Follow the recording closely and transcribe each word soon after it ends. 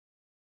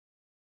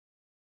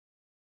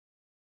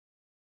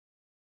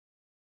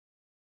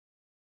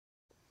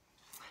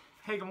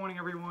Hey, good morning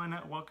everyone.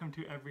 Welcome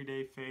to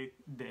Everyday Faith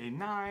Day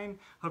 9.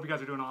 Hope you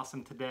guys are doing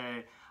awesome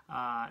today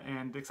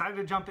and excited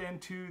to jump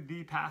into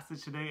the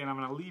passage today, and I'm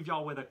going to leave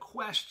y'all with a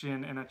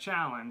question and a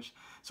challenge.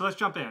 So let's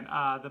jump in.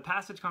 The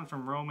passage comes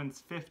from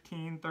Romans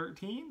 15:13,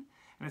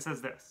 and it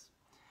says this: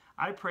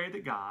 I pray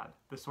that God,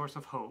 the source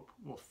of hope,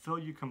 will fill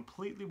you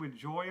completely with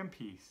joy and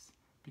peace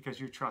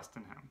because you trust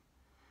in Him.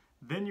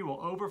 Then you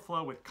will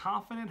overflow with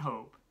confident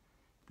hope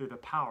through the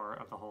power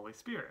of the Holy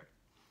Spirit.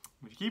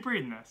 If you keep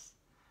reading this,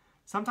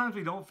 sometimes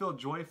we don't feel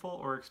joyful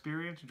or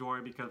experience joy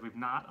because we've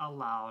not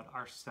allowed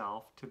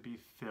ourselves to be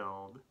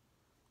filled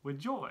with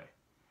joy.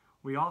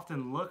 We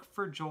often look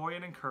for joy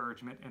and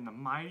encouragement in the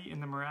mighty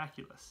and the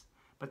miraculous,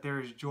 but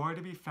there is joy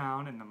to be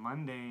found in the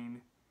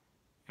mundane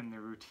and the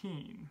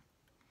routine.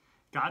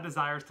 God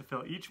desires to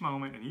fill each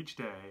moment and each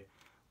day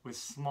with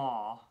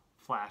small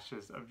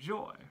flashes of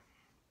joy.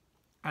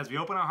 As we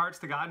open our hearts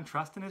to God and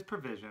trust in His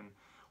provision,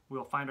 we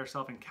will find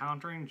ourselves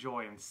encountering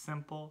joy in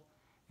simple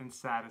and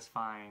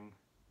satisfying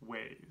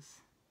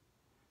ways.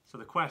 So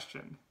the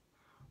question,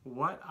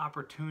 what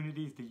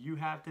opportunities do you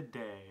have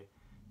today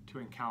to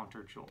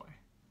encounter joy?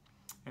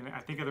 And I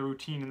think of the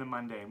routine and the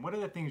mundane. What are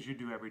the things you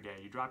do every day?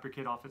 You drop your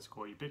kid off at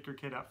school, you pick your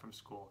kid up from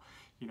school,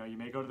 you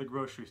may go to the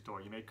grocery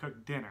store, you may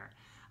cook dinner.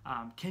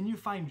 Can you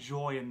find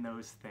joy in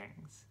those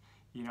things?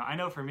 I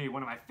know for me,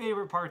 one of my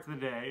favorite parts of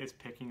the day is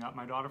picking up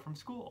my daughter from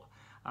school.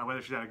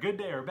 Whether she's had a good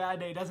day or a bad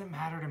day, it doesn't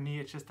matter to me.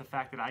 It's just the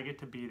fact that I get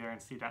to be there and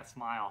see that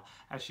smile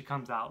as she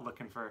comes out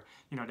looking for,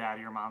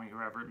 daddy or mommy,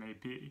 whoever it may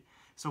be.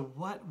 So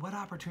what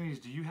opportunities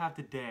do you have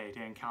today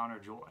to encounter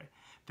joy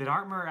that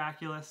aren't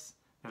miraculous,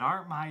 that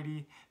aren't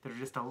mighty, that are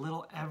just a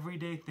little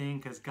everyday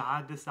thing, because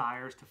God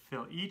desires to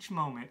fill each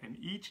moment and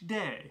each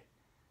day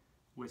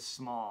with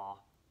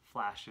small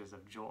flashes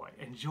of joy.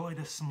 Enjoy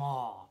the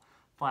small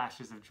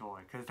flashes of joy,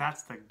 because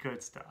that's the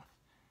good stuff.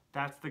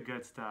 That's the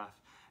good stuff.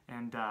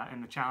 And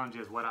the challenge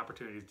is, what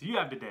opportunities do you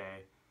have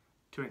today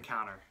to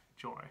encounter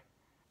joy?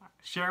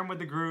 Share them with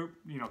the group,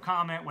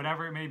 comment,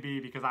 whatever it may be,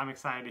 because I'm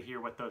excited to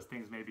hear what those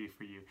things may be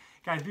for you.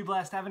 Guys, be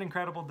blessed. Have an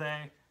incredible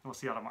day, and we'll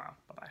see y'all tomorrow.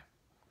 Bye-bye.